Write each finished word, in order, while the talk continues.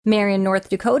Mary in North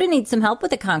Dakota needs some help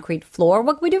with a concrete floor.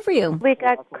 What can we do for you? We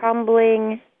got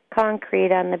crumbling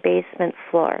concrete on the basement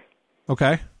floor.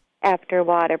 Okay. After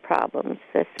water problems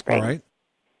this spring. All right.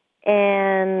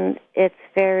 And it's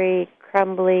very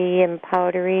crumbly and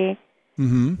powdery.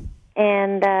 Mm-hmm.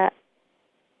 And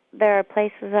there are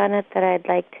places on it that I'd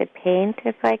like to paint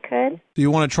if I could. Do you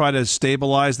want to try to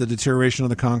stabilize the deterioration of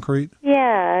the concrete?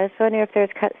 Yeah, I was wondering if there's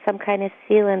some kind of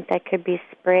sealant that could be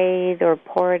sprayed or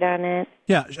poured on it.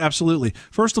 Yeah, absolutely.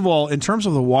 First of all, in terms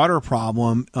of the water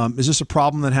problem, is this a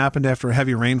problem that happened after a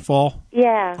heavy rainfall?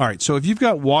 Yeah. All right, so if you've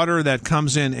got water that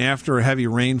comes in after a heavy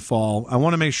rainfall, I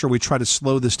want to make sure we try to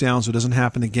slow this down so it doesn't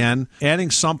happen again.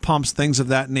 Adding sump pumps, things of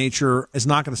that nature, is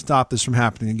not going to stop this from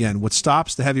happening again. What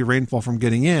stops the heavy rainfall from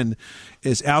getting in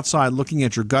is outside looking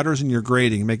at your gutters and your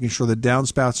grading, making sure the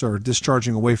downspouts are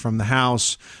discharging away from the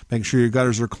house, making sure your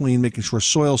gutters are clean, making sure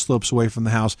soil slopes away from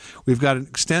the house. We've got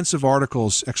extensive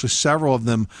articles, actually several of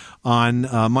them, on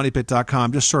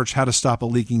moneypit.com. Just search how to stop a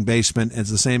leaking basement.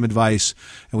 It's the same advice,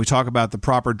 and we talk about the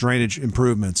proper drainage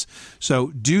improvements.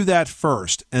 So do that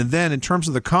first. And then in terms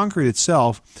of the concrete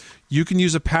itself, you can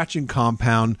use a patching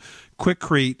compound.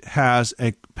 Quikrete has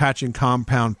a patching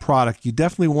compound product. You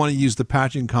definitely want to use the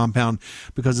patching compound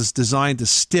because it's designed to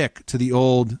stick to the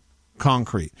old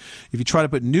concrete. If you try to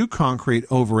put new concrete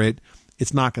over it,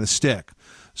 it's not going to stick.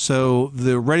 So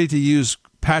the ready-to-use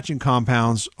patching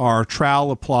compounds are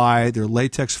trowel applied. They're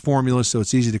latex formulas, so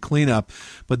it's easy to clean up.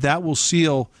 But that will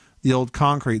seal the old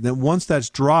concrete. Then once that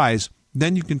dries,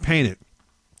 then you can paint it.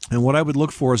 And what I would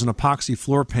look for is an epoxy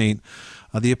floor paint.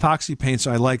 The epoxy paints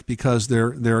I like because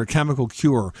they're a chemical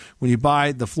cure. When you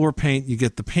buy the floor paint, you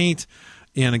get the paint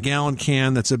in a gallon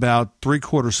can that's about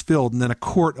 3/4 filled, and then a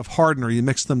quart of hardener. You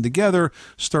mix them together,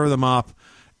 stir them up,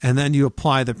 and then you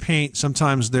apply the paint.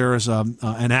 Sometimes there's an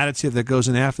additive that goes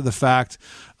in after the fact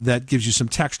that gives you some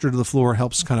texture to the floor,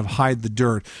 helps kind of hide the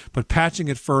dirt. But patching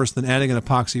it first, then adding an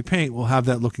epoxy paint will have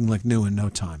that looking like new in no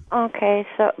time. Okay,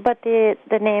 so but the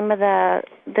name of the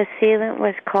sealant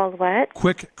was called what?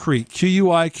 Quikrete,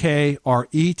 Quikrete.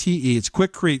 It's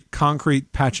Quikrete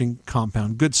Concrete Patching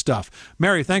Compound. Good stuff.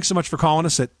 Mary, thanks so much for calling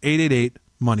us at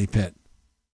 888-MONEY-PIT.